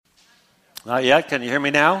Not yet. Can you hear me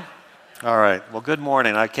now? All right. Well, good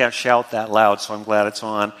morning. I can't shout that loud, so I'm glad it's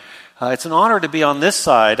on. It's an honor to be on this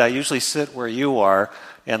side. I usually sit where you are,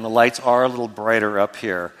 and the lights are a little brighter up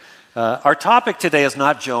here. Our topic today is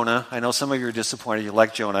not Jonah. I know some of you are disappointed you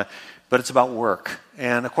like Jonah, but it's about work.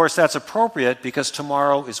 And, of course, that's appropriate because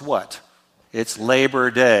tomorrow is what? It's Labor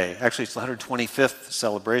Day. Actually, it's the 125th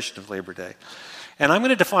celebration of Labor Day. And I'm going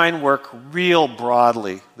to define work real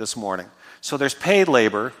broadly this morning. So there's paid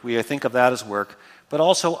labor, we think of that as work, but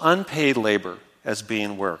also unpaid labor as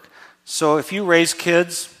being work. So if you raise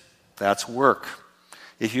kids, that's work.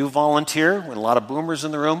 If you volunteer, when a lot of boomers in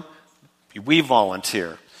the room, we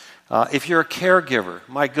volunteer. If you're a caregiver,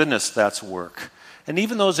 my goodness, that's work. And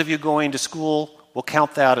even those of you going to school will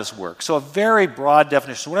count that as work. So a very broad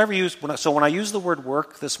definition. So when I use the word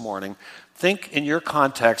work this morning, think in your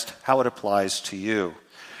context how it applies to you.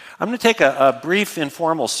 I'm going to take a brief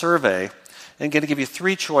informal survey and going to give you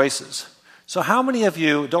three choices. So how many of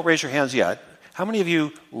you, don't raise your hands yet, how many of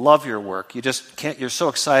you love your work? You're so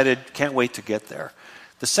excited, can't wait to get there.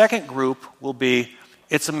 The second group will be,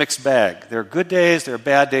 it's a mixed bag. There are good days, there are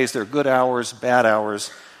bad days, there are good hours, bad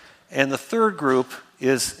hours. And the third group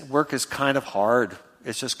is, work is kind of hard.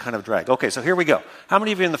 It's just kind of drag. Okay, so here we go. How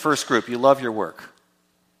many of you in the first group, you love your work?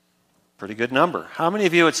 Pretty good number. How many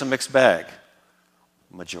of you, it's a mixed bag?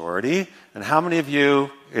 Majority. And how many of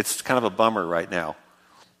you, it's kind of a bummer right now?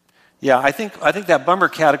 Yeah, I think that bummer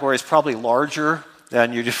category is probably larger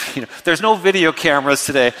than there's no video cameras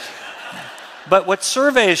today. But what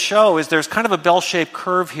surveys show is there's kind of a bell-shaped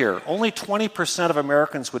curve here. Only 20% of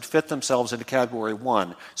Americans would fit themselves into category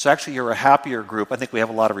 1. So actually you're a happier group. I think we have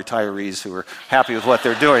a lot of retirees who are happy with what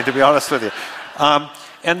they're doing, to be honest with you.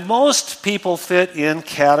 And most people fit in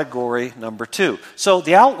category number 2. So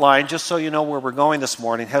the outline, just so you know where we're going this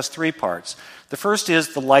morning, has 3 parts. The first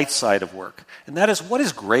is the light side of work. And that is what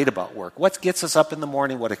is great about work. What gets us up in the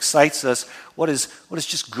morning, what excites us, what is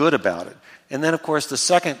just good about it. And then, of course, the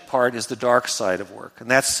second part is the dark side of work.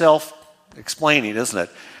 And that's self-explaining, isn't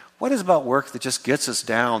it? What is about work that just gets us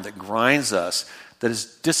down, that grinds us, that is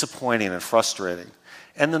disappointing and frustrating?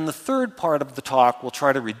 And then the third part of the talk, we'll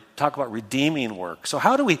try to talk about redeeming work. So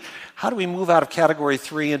how do we move out of category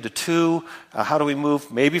 3 into 2? How do we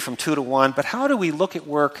move maybe from 2 to 1? But how do we look at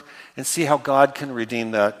work and see how God can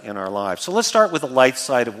redeem that in our lives? So let's start with the light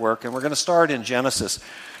side of work, and we're going to start in Genesis.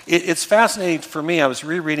 It's fascinating for me. I was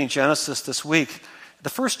rereading Genesis this week. The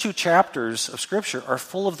first 2 chapters of Scripture are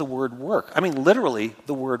full of the word work. I mean, literally,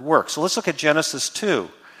 the word work. So let's look at Genesis 2.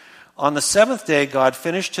 On the 7th day, God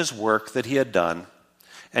finished his work that he had done,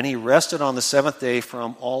 and he rested on the 7th day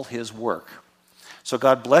from all his work. So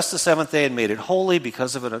God blessed the 7th day and made it holy.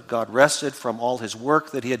 Because of it, God rested from all his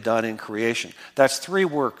work that he had done in creation. That's 3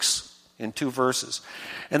 works in 2 verses.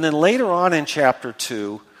 And then later on in chapter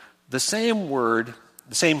 2, the same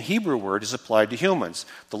Hebrew word is applied to humans.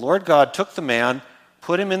 The Lord God took the man,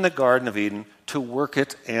 put him in the Garden of Eden to work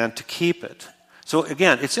it and to keep it. So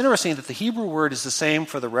again, it's interesting that the Hebrew word is the same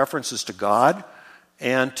for the references to God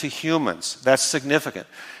and to humans. That's significant.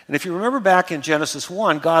 And if you remember back in Genesis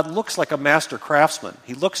 1, God looks like a master craftsman.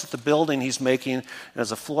 He looks at the building he's making, and as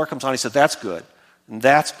the floor comes on, he said, that's good, and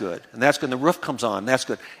that's good, and that's good, and the roof comes on, that's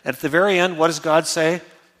good. And at the very end, what does God say?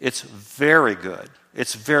 It's very good.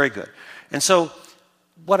 It's very good. And so,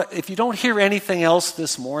 if you don't hear anything else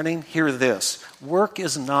this morning, hear this. Work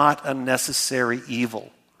is not a necessary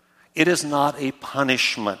evil. It is not a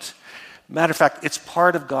punishment. Matter of fact, it's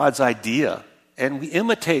part of God's idea. And we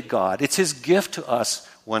imitate God. It's his gift to us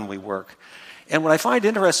when we work. And what I find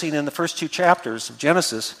interesting in the first 2 chapters of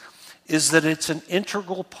Genesis is that it's an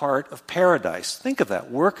integral part of paradise. Think of that.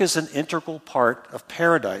 Work is an integral part of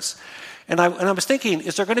paradise. And I was thinking,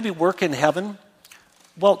 is there going to be work in heaven?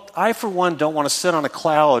 Well, I, for one, don't want to sit on a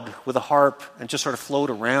cloud with a harp and just sort of float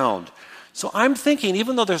around. So I'm thinking,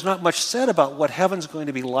 even though there's not much said about what heaven's going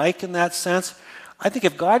to be like in that sense, I think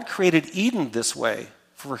if God created Eden this way,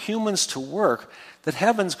 for humans to work, that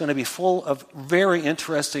heaven's going to be full of very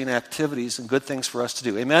interesting activities and good things for us to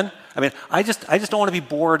do. Amen? I mean, I just don't want to be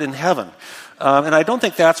bored in heaven. And I don't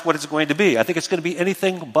think that's what it's going to be. I think it's going to be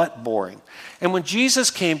anything but boring. And when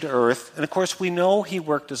Jesus came to earth, and of course we know he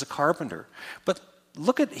worked as a carpenter, but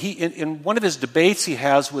look at, in one of his debates he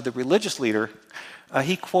has with the religious leader,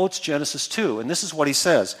 he quotes Genesis 2, and this is what he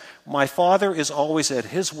says, "My Father is always at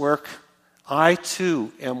his work. I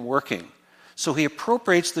too am working." So he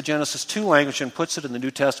appropriates the Genesis 2 language and puts it in the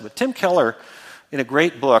New Testament. Tim Keller, in a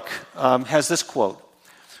great book, has this quote,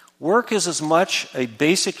 "Work is as much a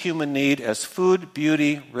basic human need as food,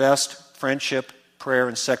 beauty, rest, friendship, prayer,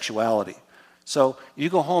 and sexuality." So you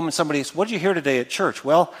go home and somebody says, what did you hear today at church?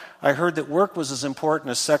 Well, I heard that work was as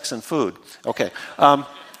important as sex and food. Okay.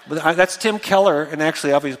 But that's Tim Keller, and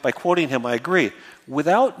actually, obviously, by quoting him, I agree.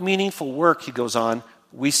 Without meaningful work, he goes on,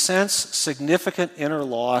 we sense significant inner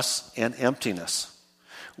loss and emptiness.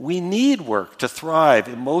 We need work to thrive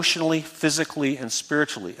emotionally, physically, and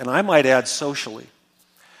spiritually, and I might add socially.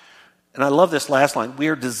 And I love this last line. We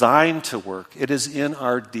are designed to work. It is in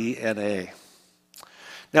our DNA.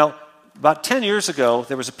 Now, about 10 years ago,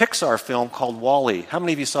 there was a Pixar film called WALL-E. How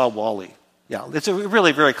many of you saw WALL-E? Yeah, it's a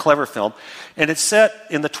really very clever film. And it's set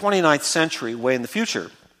in the 29th century, way in the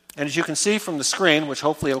future. And as you can see from the screen, which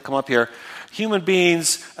hopefully it'll come up here, human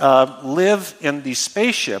beings live in these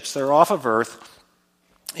spaceships. They're off of Earth.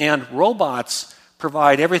 And robots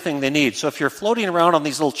provide everything they need. So if you're floating around on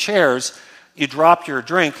these little chairs, you drop your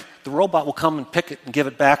drink, the robot will come and pick it and give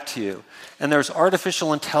it back to you. And there's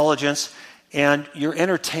artificial intelligence, and you're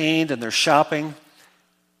entertained, and there's shopping.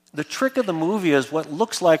 The trick of the movie is what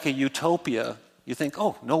looks like a utopia. You think,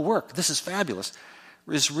 oh, no work, this is fabulous.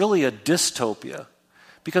 Is really a dystopia.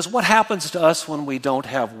 Because what happens to us when we don't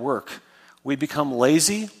have work? We become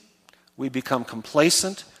lazy, we become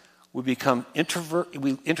complacent, we become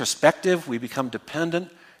introspective, we become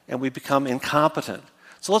dependent, and we become incompetent.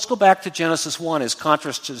 So let's go back to Genesis 1 as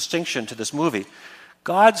contrast to distinction to this movie.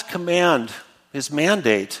 God's command, his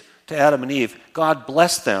mandate to Adam and Eve, God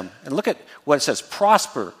blessed them. And look at what it says,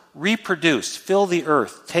 prosper, reproduce, fill the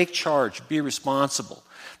earth, take charge, be responsible.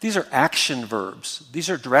 These are action verbs. These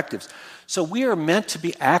are directives. So we are meant to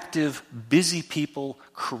be active, busy people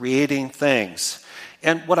creating things.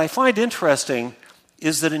 And what I find interesting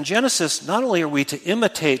is that in Genesis, not only are we to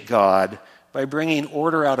imitate God by bringing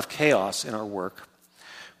order out of chaos in our work,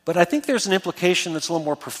 but I think there's an implication that's a little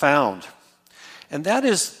more profound. And that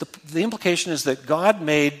is, the implication is that God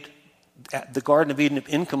made the Garden of Eden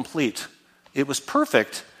incomplete. It was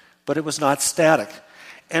perfect, but it was not static.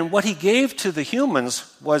 And what he gave to the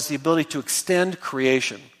humans was the ability to extend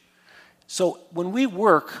creation. So when we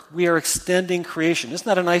work, we are extending creation. Isn't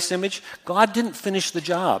that a nice image? God didn't finish the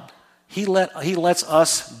job. He lets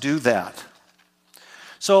us do that.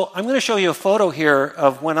 So I'm going to show you a photo here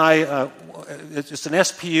of when it's an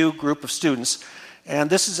SPU group of students,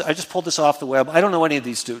 and I just pulled this off the web. I don't know any of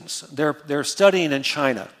these students. They're studying in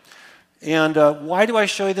China. And why do I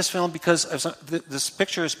show you this film? This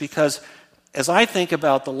picture is because as I think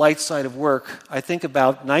about the light side of work, I think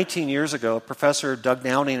about 19 years ago, Professor Doug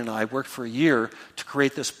Downing and I worked for a year to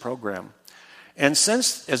create this program. And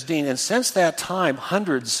since that time,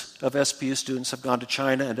 hundreds of SPU students have gone to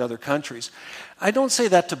China and other countries. I don't say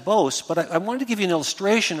that to boast, but I wanted to give you an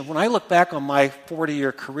illustration of when I look back on my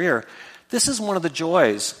 40-year career, this is one of the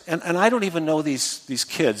joys. And I don't even know these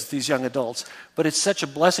kids, these young adults, but it's such a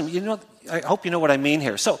blessing. I hope you know what I mean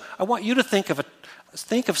here. So I want you to think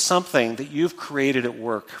of something that you've created at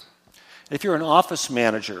work. If you're an office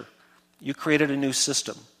manager, you created a new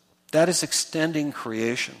system. That is extending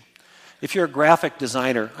creation. If you're a graphic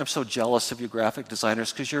designer, I'm so jealous of you graphic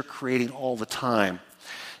designers because you're creating all the time.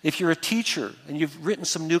 If you're a teacher and you've written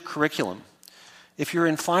some new curriculum, if you're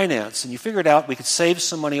in finance and you figured out we could save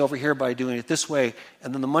some money over here by doing it this way,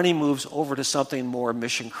 and then the money moves over to something more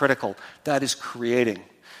mission critical, that is creating.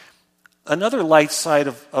 Another light side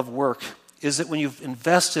of work is that when you've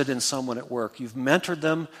invested in someone at work, you've mentored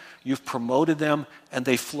them, you've promoted them, and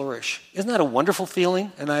they flourish. Isn't that a wonderful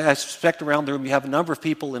feeling? And I suspect around the room you have a number of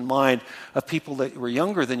people in mind, of people that were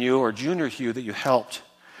younger than you or junior to you that you helped.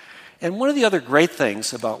 And one of the other great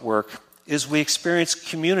things about work is we experience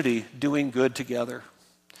community doing good together.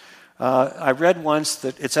 I read once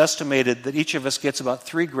that it's estimated that each of us gets about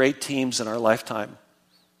 3 great teams in our lifetime.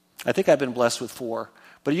 I think I've been blessed with 4.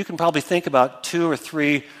 But you can probably think about 2 or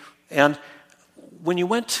 3. And when you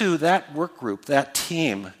went to that work group, that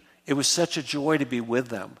team, it was such a joy to be with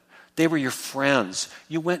them. They were your friends.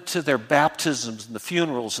 You went to their baptisms and the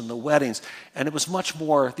funerals and the weddings, and it was much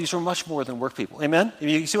more, these were much more than work people. Amen?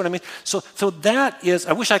 You see what I mean? So that is,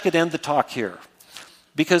 I wish I could end the talk here.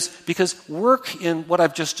 Because work in what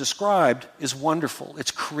I've just described is wonderful.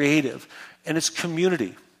 It's creative, and it's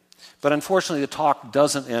community. But unfortunately, the talk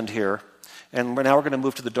doesn't end here. And now we're going to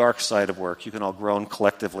move to the dark side of work. You can all groan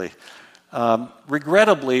collectively.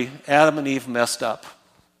 Regrettably, Adam and Eve messed up.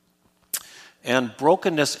 And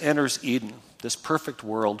brokenness enters Eden, this perfect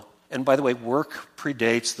world. And by the way, work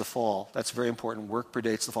predates the fall. That's very important. Work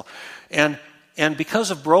predates the fall. And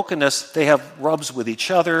because of brokenness, they have rubs with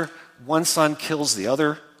each other. One son kills the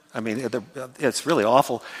other. I mean, it's really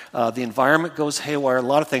awful. The environment goes haywire, a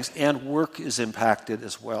lot of things. And work is impacted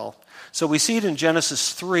as well. So we see it in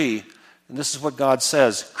Genesis 3. And this is what God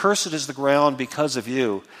says, "Cursed is the ground because of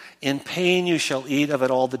you. In pain you shall eat of it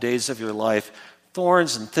all the days of your life.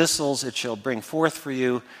 Thorns and thistles it shall bring forth for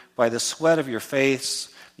you. By the sweat of your face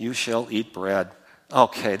you shall eat bread."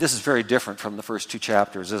 Okay, this is very different from the first two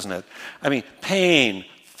chapters, isn't it? I mean, pain,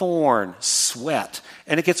 thorn, sweat.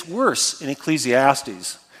 And it gets worse in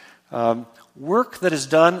Ecclesiastes. Work that is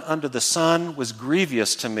done under the sun was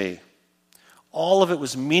grievous to me. All of it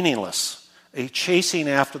was meaningless, a chasing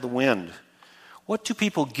after the wind. What do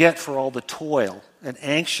people get for all the toil and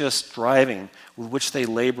anxious driving with which they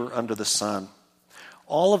labor under the sun?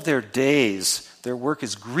 All of their days, their work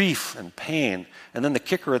is grief and pain. And then the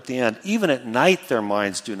kicker at the end, even at night their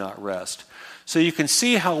minds do not rest. So you can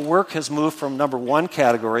see how work has moved from number 1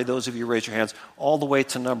 category, those of you raise your hands, all the way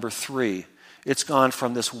to number 3. It's gone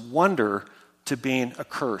from this wonder to being a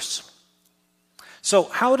curse. So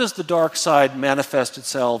how does the dark side manifest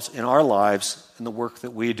itself in our lives in the work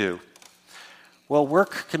that we do? Well,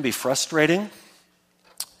 work can be frustrating.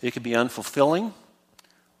 It can be unfulfilling,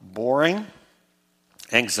 boring,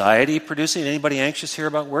 anxiety-producing. Anybody anxious here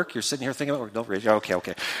about work? You're sitting here thinking about work. Don't raise your hand.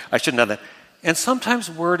 Okay. I shouldn't have done that. And sometimes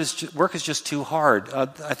work is just too hard.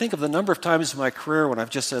 I think of the number of times in my career when I've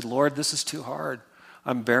just said, "Lord, this is too hard.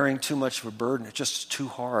 I'm bearing too much of a burden. It's just too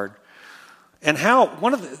hard." And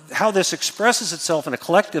how this expresses itself in a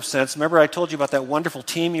collective sense, remember I told you about that wonderful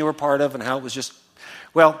team you were part of and how it was just,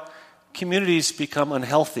 communities become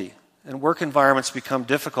unhealthy and work environments become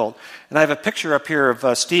difficult. And I have a picture up here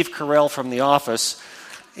of Steve Carell from The Office.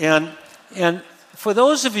 And for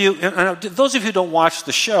those of you who don't watch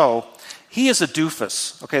the show, he is a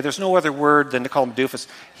doofus. Okay, there's no other word than to call him a doofus.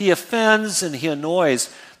 He offends and he annoys.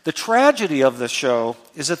 The tragedy of the show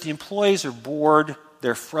is that the employees are bored,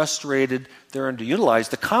 they're frustrated, they're underutilized.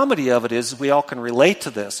 The comedy of it is we all can relate to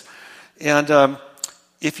this. And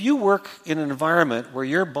if you work in an environment where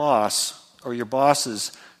your boss or your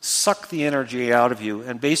bosses suck the energy out of you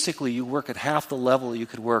and basically you work at half the level you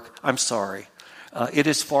could work, I'm sorry. It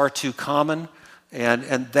is far too common,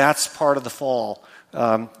 and that's part of the fall,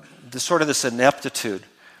 this ineptitude.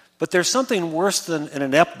 But there's something worse than an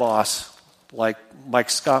inept boss like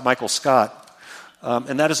Michael Scott,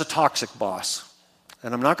 and that is a toxic boss.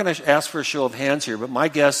 And I'm not going to ask for a show of hands here, but my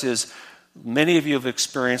guess is many of you have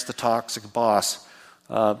experienced the toxic boss.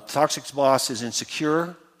 Toxic boss is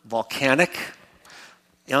insecure, volcanic,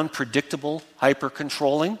 unpredictable,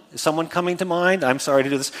 hyper-controlling. Is someone coming to mind? I'm sorry to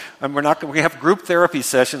do this. We have group therapy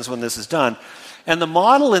sessions when this is done. And the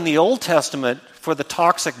model in the Old Testament for the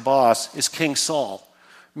toxic boss is King Saul.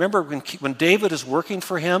 Remember when David is working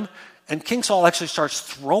for him, and King Saul actually starts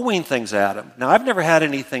throwing things at him. Now, I've never had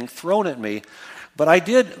anything thrown at me, but I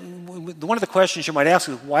did. One of the questions you might ask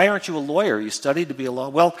is, why aren't you a lawyer? You studied to be a lawyer.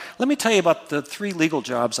 Well, let me tell you about the 3 legal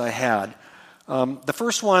jobs I had. The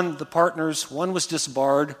first one, the partners, one was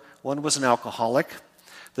disbarred, one was an alcoholic.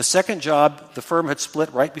 The second job, the firm had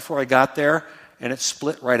split right before I got there, and it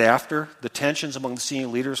split right after. The tensions among the senior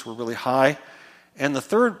leaders were really high. And the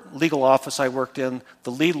third legal office I worked in,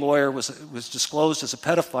 the lead lawyer was disclosed as a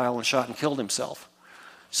pedophile and shot and killed himself.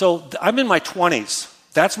 So I'm in my 20s.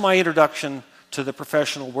 That's my introduction to the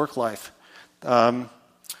professional work life.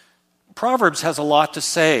 Proverbs has a lot to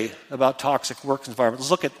say about toxic work environments.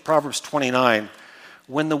 Let's look at Proverbs 29.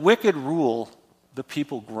 When the wicked rule, the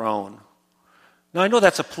people groan. Now, I know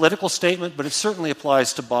that's a political statement, but it certainly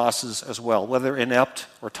applies to bosses as well, whether inept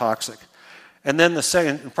or toxic. And then the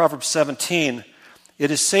second, in Proverbs 17,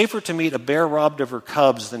 it is safer to meet a bear robbed of her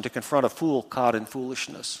cubs than to confront a fool caught in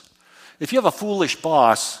foolishness. If you have a foolish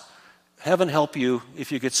boss, heaven help you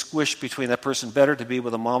if you get squished between that person. Better to be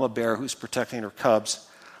with a mama bear who's protecting her cubs.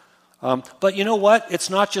 But you know what? It's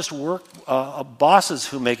not just work, bosses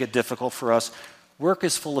who make it difficult for us. Work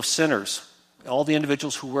is full of sinners, all the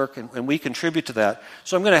individuals who work, and we contribute to that.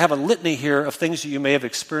 So I'm going to have a litany here of things that you may have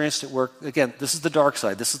experienced at work. Again, this is the dark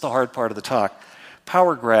side. This is the hard part of the talk.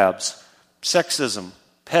 Power grabs, sexism,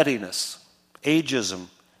 pettiness, ageism,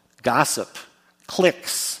 gossip,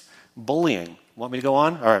 cliques, bullying. Want me to go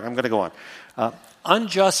on? All right, I'm going to go on.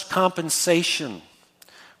 Unjust compensation,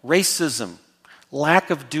 racism, lack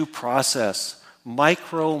of due process,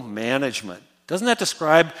 micromanagement. Doesn't that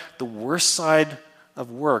describe the worst side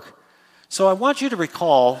of work? So I want you to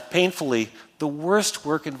recall, painfully, the worst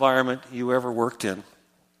work environment you ever worked in.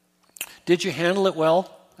 Did you handle it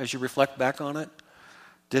well as you reflect back on it?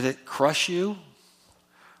 Did it crush you?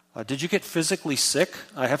 Did you get physically sick?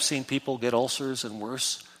 I have seen people get ulcers and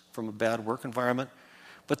worse from a bad work environment.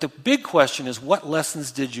 But the big question is, what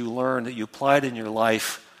lessons did you learn that you applied in your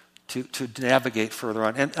life to navigate further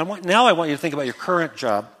on? And now I want you to think about your current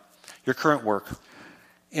job, your current work.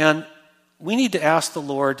 And we need to ask the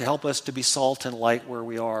Lord to help us to be salt and light where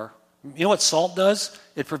we are. You know what salt does?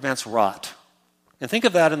 It prevents rot. And think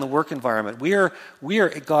of that in the work environment. We are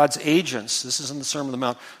God's agents, this is in the Sermon on the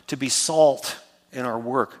Mount, to be salt in our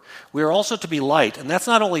work. We are also to be light, and that's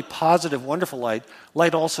not only positive, wonderful light.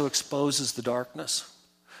 Light also exposes the darkness.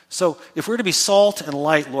 So if we're to be salt and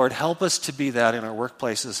light, Lord, help us to be that in our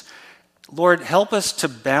workplaces. Lord, help us to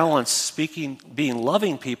balance being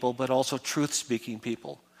loving people, but also truth-speaking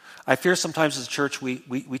people. I fear sometimes as a church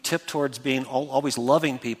we tip towards being always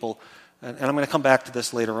loving people, and I'm going to come back to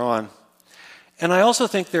this later on. And I also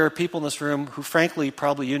think there are people in this room who, frankly,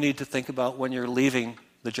 probably you need to think about when you're leaving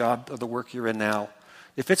the job or the work you're in now.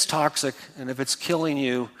 If it's toxic and if it's killing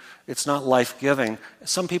you, it's not life-giving.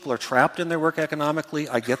 Some people are trapped in their work economically.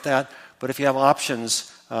 I get that. But if you have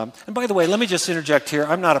options, and by the way, let me just interject here.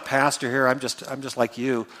 I'm not a pastor here. I'm just like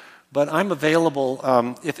you. But I'm available.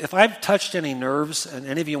 If I've touched any nerves and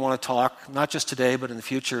any of you want to talk, not just today but in the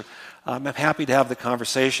future, I'm happy to have the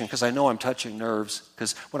conversation because I know I'm touching nerves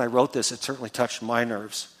because when I wrote this, it certainly touched my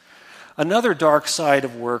nerves. Another dark side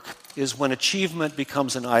of work is when achievement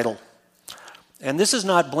becomes an idol. And this is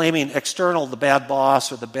not blaming external, the bad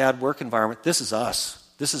boss or the bad work environment. This is us.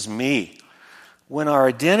 This is me. When our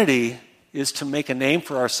identity is to make a name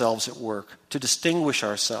for ourselves at work, to distinguish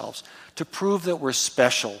ourselves, to prove that we're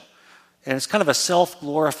special. And it's kind of a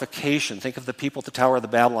self-glorification. Think of the people at the Tower of the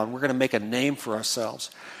Babylon. We're going to make a name for ourselves.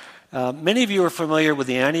 Many of you are familiar with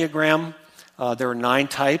the Enneagram. There are 9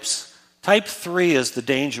 types. Type 3 is the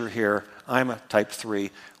danger here. I'm a type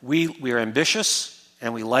 3. We are ambitious,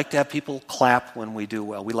 and we like to have people clap when we do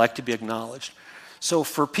well. We like to be acknowledged. So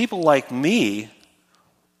for people like me,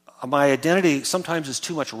 my identity sometimes is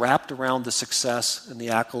too much wrapped around the success and the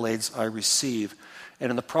accolades I receive.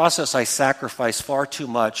 And in the process, I sacrifice far too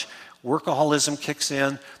much. Workaholism kicks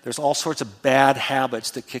in. There's all sorts of bad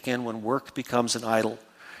habits that kick in when work becomes an idol.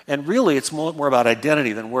 And really, it's more about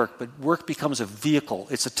identity than work, but work becomes a vehicle.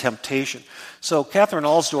 It's a temptation. So Catherine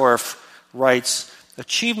Alsdorf writes,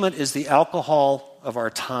 achievement is the alcohol of our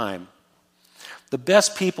time. The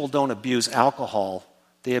best people don't abuse alcohol.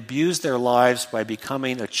 They abuse their lives by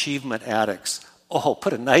becoming achievement addicts. Oh,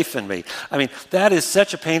 put a knife in me. I mean, that is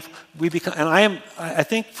such a painful... I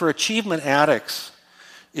think for achievement addicts,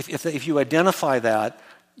 if you identify that,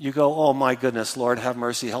 you go, oh my goodness, Lord, have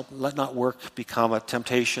mercy, help, let not work become a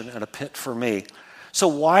temptation and a pit for me. So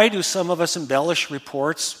why do some of us embellish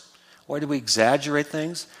reports? Why do we exaggerate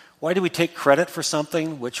things? Why do we take credit for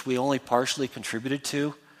something which we only partially contributed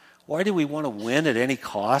to? Why do we want to win at any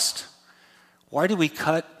cost? Why do we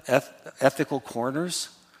cut ethical corners?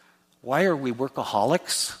 Why are we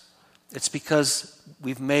workaholics? It's because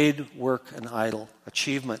we've made work an idol,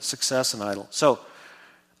 achievement, success an idol. So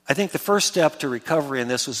I think the first step to recovery in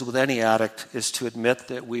this was with any addict is to admit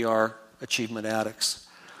that we are achievement addicts.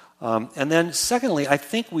 And then secondly, I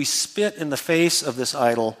think we spit in the face of this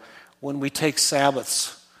idol when we take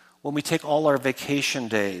Sabbaths, when we take all our vacation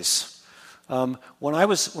days. When I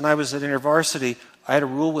was at InterVarsity, I had a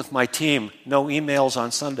rule with my team, no emails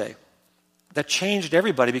on Sunday. That changed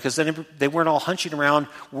everybody because then they weren't all hunching around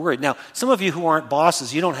worried. Now, some of you who aren't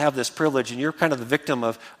bosses, you don't have this privilege, and you're kind of the victim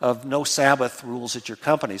of no Sabbath rules at your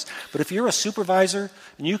companies. But if you're a supervisor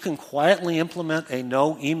and you can quietly implement a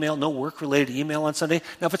no work-related email on Sunday,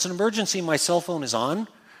 now if it's an emergency, my cell phone is on,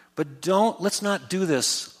 but let's not do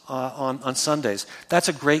this on Sundays. That's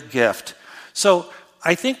a great gift. So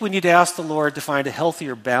I think we need to ask the Lord to find a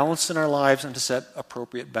healthier balance in our lives and to set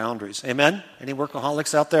appropriate boundaries. Amen? Any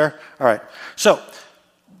workaholics out there? All right. So,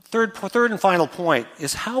 third and final point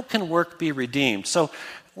is how can work be redeemed? So,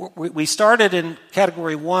 we started in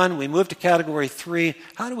category 1, we moved to category 3.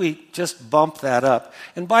 How do we just bump that up?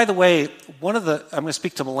 And by the way, I'm going to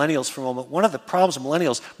speak to millennials for a moment. One of the problems with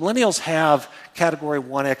millennials have category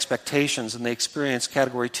 1 expectations and they experience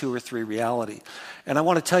category 2 or 3 reality. And I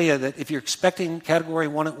want to tell you that if you're expecting category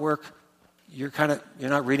 1 at work, you're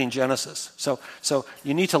not reading Genesis. So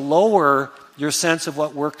you need to lower your sense of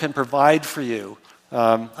what work can provide for you. We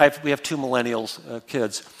have 2 millennials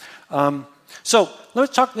kids. So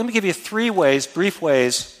let me give you 3 brief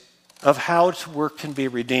ways of how work can be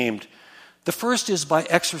redeemed. The first is by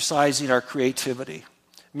exercising our creativity.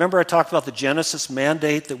 Remember I talked about the Genesis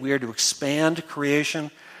mandate that we are to expand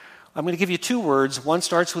creation? I'm going to give you 2 words. One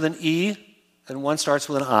starts with an E and one starts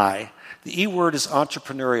with an I. The E word is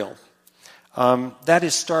entrepreneurial. That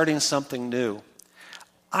is starting something new.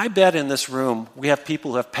 I bet in this room we have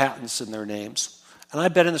people who have patents in their names. And I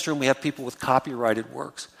bet in this room we have people with copyrighted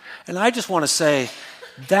works. And I just want to say,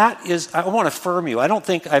 I want to affirm you. I don't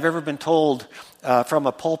think I've ever been told from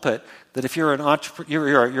a pulpit that if you're an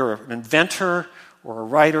entrepreneur, you're an inventor or a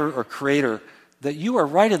writer or creator, that you are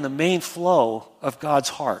right in the main flow of God's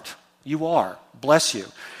heart. You are. Bless you.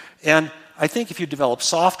 And I think if you develop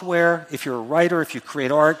software, if you're a writer, if you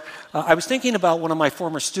create art, I was thinking about one of my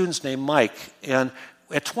former students named Mike, and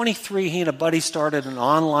at 23, he and a buddy started an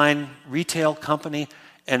online retail company,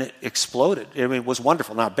 and it exploded. I mean, it was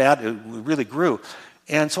wonderful, not bad. It really grew.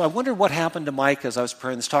 And so I wondered what happened to Mike as I was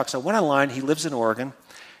preparing this talk. So I went online. He lives in Oregon,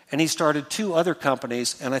 and he started 2 other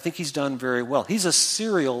companies, and I think he's done very well. He's a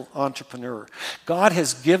serial entrepreneur. God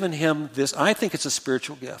has given him this. I think it's a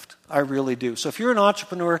spiritual gift. I really do. So if you're an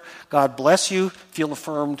entrepreneur, God bless you. Feel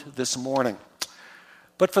affirmed this morning.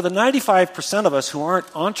 But for the 95% of us who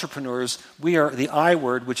aren't entrepreneurs, we are the I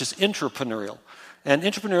word, which is intrapreneurial. And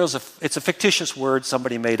intrapreneurial it's a fictitious word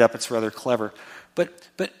somebody made up. It's rather clever. But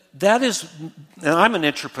that is, and I'm an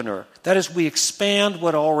intrapreneur. That is, we expand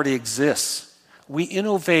what already exists. We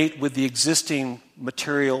innovate with the existing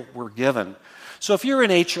material we're given. So if you're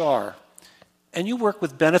in HR and you work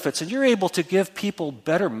with benefits and you're able to give people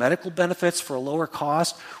better medical benefits for a lower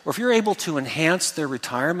cost, or if you're able to enhance their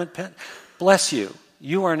retirement, bless you.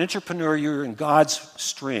 You are an entrepreneur. You're in God's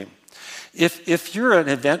stream. If you're an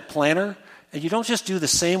event planner and you don't just do the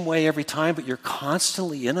same way every time, but you're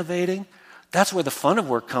constantly innovating, that's where the fun of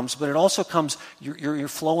work comes, but it also comes, you're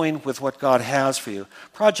flowing with what God has for you.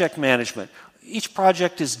 Project management. Each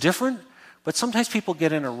project is different, but sometimes people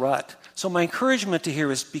get in a rut. So my encouragement to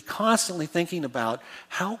here is be constantly thinking about,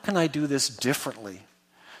 how can I do this differently?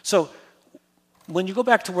 So when you go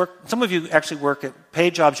back to work, some of you actually work at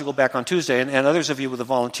paid jobs, you go back on Tuesday, and others of you with a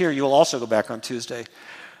volunteer, you will also go back on Tuesday.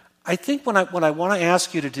 I think what I want to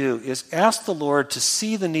ask you to do is ask the Lord to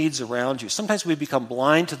see the needs around you. Sometimes we become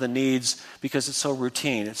blind to the needs because it's so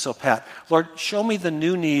routine, it's so pat. Lord, show me the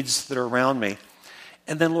new needs that are around me.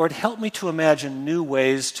 And then, Lord, help me to imagine new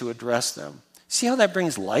ways to address them. See how that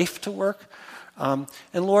brings life to work? And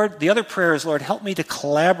Lord, the other prayer is, Lord, help me to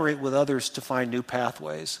collaborate with others to find new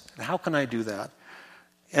pathways. And how can I do that?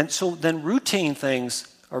 And so then routine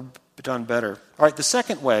things are done better. All right, the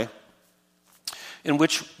second way in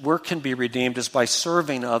which work can be redeemed is by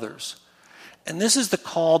serving others. And this is the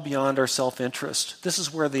call beyond our self-interest. This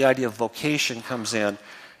is where the idea of vocation comes in.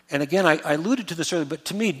 And again, I alluded to this earlier, but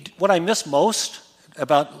to me, what I miss most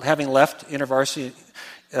about having left InterVarsity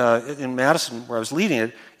in Madison, where I was leading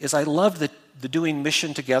it, is I love the doing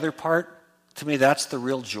mission together part. To me, that's the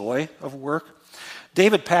real joy of work.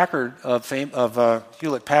 David Packard of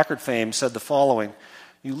Hewlett-Packard fame said the following: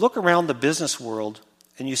 you look around the business world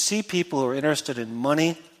and you see people who are interested in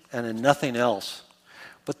money and in nothing else.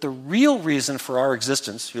 But the real reason for our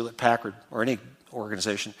existence, Hewlett-Packard or any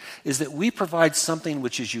organization, is that we provide something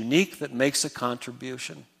which is unique that makes a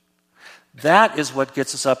contribution. That is what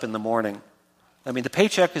gets us up in the morning. I mean, the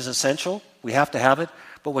paycheck is essential. We have to have it.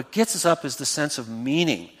 But what gets us up is the sense of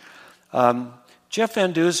meaning. Jeff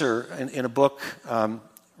Van Duzer, in a book,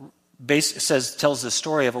 tells the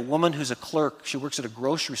story of a woman who's a clerk. She works at a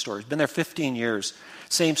grocery store. She's been there 15 years,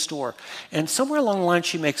 same store. And somewhere along the line,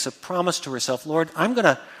 she makes a promise to herself, Lord, I'm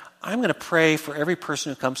going to pray for every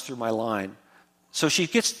person who comes through my line. So she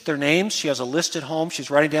gets their names. She has a list at home.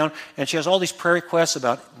 She's writing down, and she has all these prayer requests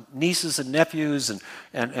about nieces and nephews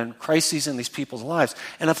and crises in these people's lives.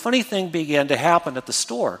 And a funny thing began to happen at the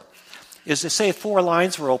store is to say if 4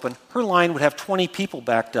 lines were open, her line would have 20 people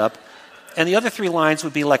backed up, and the other 3 lines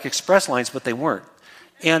would be like express lines, but they weren't.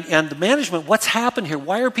 And the management, what's happened here?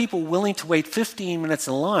 Why are people willing to wait 15 minutes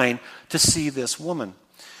in line to see this woman?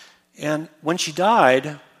 And when she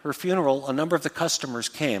died, her funeral, a number of the customers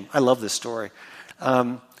came. I love this story.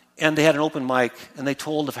 And they had an open mic, and they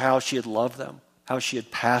told of how she had loved them, how she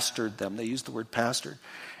had pastored them. They used the word pastored.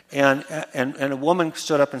 And a woman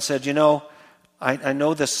stood up and said, you know, I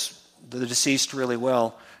know the deceased really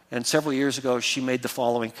well, and several years ago she made the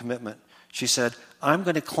following commitment. She said, I'm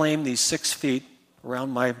going to claim these 6 feet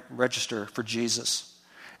around my register for Jesus,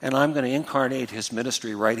 and I'm going to incarnate his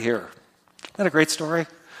ministry right here. Isn't that a great story?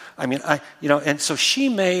 I mean, and so she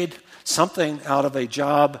made something out of a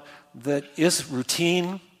job that is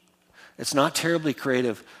routine. It's not terribly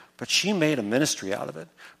creative, but she made a ministry out of it.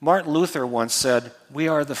 Martin Luther once said, we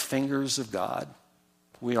are the fingers of God.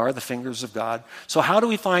 We are the fingers of God. So how do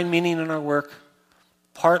we find meaning in our work?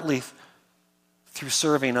 Partly through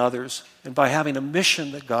serving others and by having a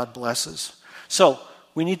mission that God blesses. So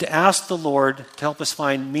we need to ask the Lord to help us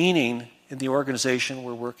find meaning in the organization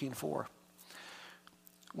we're working for.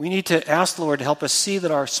 We need to ask the Lord to help us see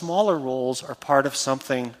that our smaller roles are part of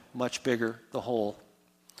something much bigger, the whole.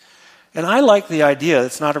 And I like the idea,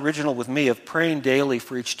 it's not original with me, of praying daily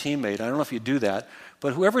for each teammate. I don't know if you do that,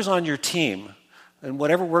 but whoever's on your team, and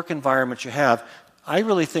whatever work environment you have, I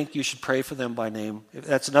really think you should pray for them by name.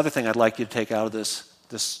 That's another thing I'd like you to take out of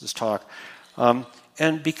this talk.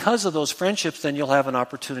 And because of those friendships, then you'll have an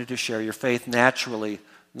opportunity to share your faith naturally,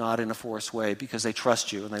 not in a forced way, because they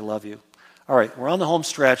trust you and they love you. All right, we're on the home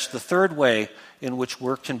stretch. The third way in which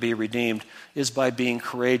work can be redeemed is by being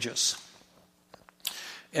courageous.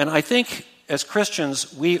 And I think as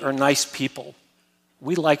Christians, we are nice people.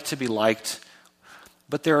 We like to be liked.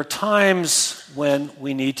 But there are times when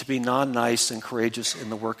we need to be non-nice and courageous in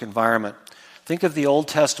the work environment. Think of the Old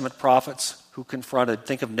Testament prophets who confronted.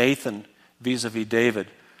 Think of Nathan vis-a-vis David.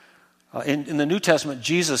 In the New Testament,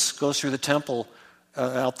 Jesus goes through the temple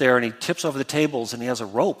out there and he tips over the tables and he has a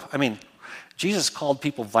rope. I mean, Jesus called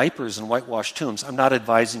people vipers and whitewashed tombs. I'm not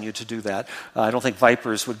advising you to do that. I don't think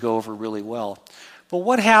vipers would go over really well. But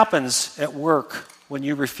what happens at work when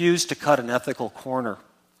you refuse to cut an ethical corner?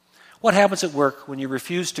 What happens at work when you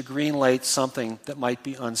refuse to greenlight something that might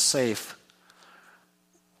be unsafe?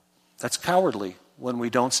 That's cowardly when we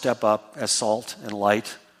don't step up as salt and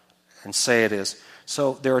light and say it is.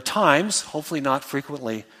 So there are times, hopefully not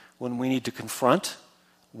frequently, when we need to confront,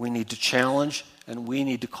 we need to challenge, and we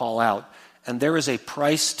need to call out. And there is a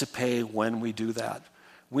price to pay when we do that.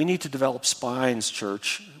 We need to develop spines,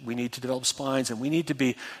 church. We need to develop spines, and we need to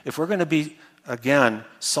be, if we're going to be, again,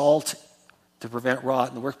 salt to prevent rot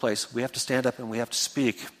in the workplace, we have to stand up and we have to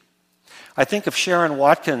speak. I think of Sharon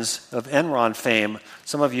Watkins of Enron fame.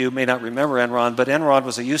 Some of you may not remember Enron, but Enron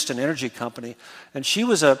was a Houston energy company, and she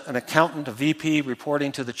was an accountant, a VP,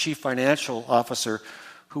 reporting to the chief financial officer,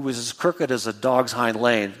 who was as crooked as a dog's hind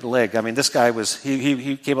leg. I mean, this guy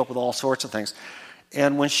he came up with all sorts of things.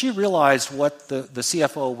 And when she realized what the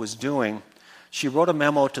CFO was doing, she wrote a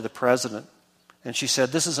memo to the president, and she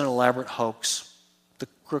said, "This is an elaborate hoax.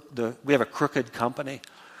 We have a crooked company."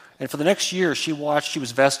 And for the next year, she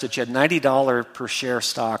was vested. She had $90 per share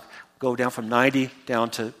stock go down from 90 down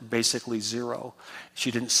to basically zero. She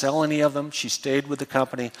didn't sell any of them. She stayed with the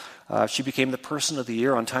company. She became the person of the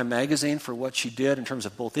year on Time Magazine for what she did in terms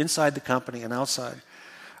of both inside the company and outside.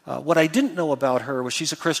 What I didn't know about her was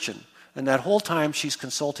she's a Christian. And that whole time she's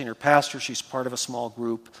consulting her pastor. She's part of a small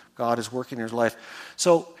group. God is working in her life.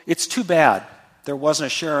 So it's too bad there wasn't a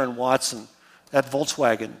Sharon Watson at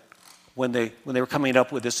Volkswagen when they were coming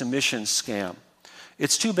up with this emissions scam.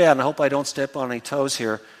 It's too bad, and I hope I don't step on any toes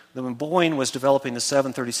here, that when Boeing was developing the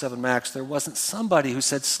 737 MAX, there wasn't somebody who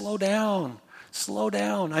said, slow down.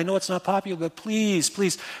 I know it's not popular, but please,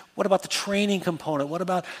 what about the training component?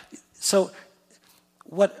 So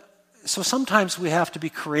sometimes we have to be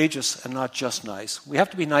courageous and not just nice. We have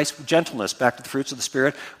to be nice, gentleness, back to the fruits of the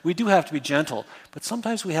Spirit. We do have to be gentle, but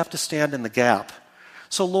sometimes we have to stand in the gap.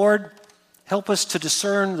 So Lord, help us to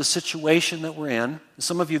discern the situation that we're in.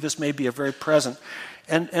 Some of you, this may be a very present.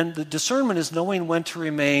 And the discernment is knowing when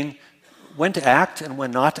to act and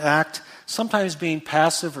when not to act. Sometimes being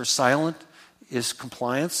passive or silent is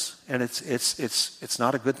compliance, and it's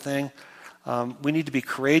not a good thing. We need to be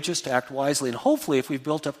courageous, to act wisely, and hopefully if we've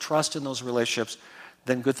built up trust in those relationships,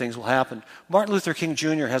 then good things will happen. Martin Luther King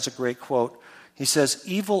Jr. has a great quote. He says,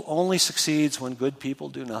 "Evil only succeeds when good people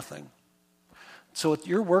do nothing." So at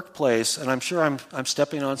your workplace, and I'm sure I'm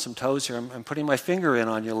stepping on some toes here, I'm putting my finger in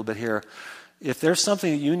on you a little bit here. If there's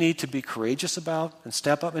something that you need to be courageous about and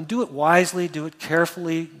step up and do it wisely, do it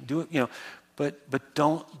carefully, do it, but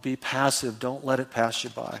don't be passive. Don't let it pass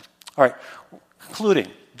you by. All right,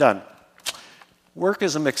 concluding, done. Work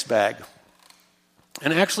is a mixed bag.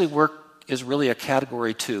 And actually work is really a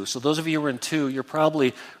category 2. So those of you who are in 2, you're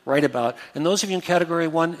probably right about. And those of you in category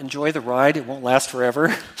 1, enjoy the ride. It won't last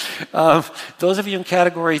forever. Those of you in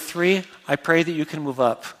category 3, I pray that you can move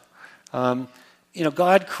up.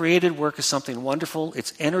 God created work as something wonderful.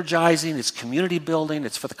 It's energizing. It's community building.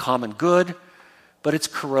 It's for the common good. But it's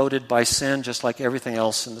corroded by sin, just like everything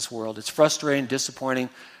else in this world. It's frustrating, disappointing,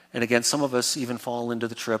 and again, some of us even fall into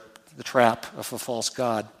the trap of a false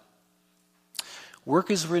god.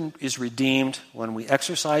 Work is redeemed when we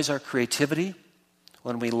exercise our creativity,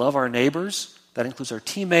 when we love our neighbors. That includes our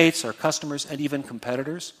teammates, our customers, and even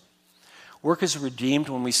competitors. Work is redeemed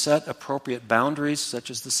when we set appropriate boundaries,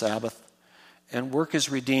 such as the Sabbath. And work is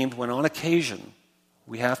redeemed when, on occasion,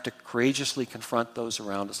 we have to courageously confront those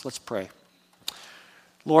around us. Let's pray.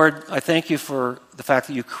 Lord, I thank you for the fact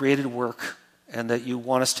that you created work and that you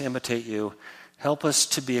want us to imitate you. Help us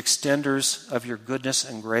to be extenders of your goodness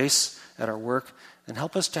and grace at our work, and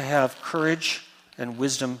help us to have courage and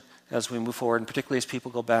wisdom as we move forward, and particularly as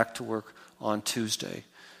people go back to work on Tuesday.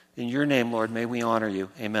 In your name, Lord, may we honor you.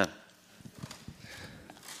 Amen.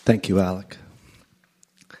 Thank you, Alec.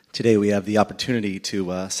 Today we have the opportunity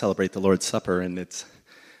to celebrate the Lord's Supper, and it's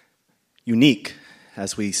unique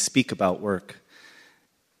as we speak about work.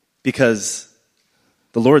 Because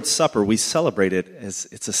the Lord's Supper, we celebrate it as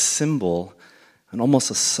it's a symbol and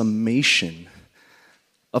almost a summation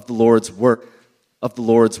of the Lord's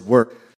work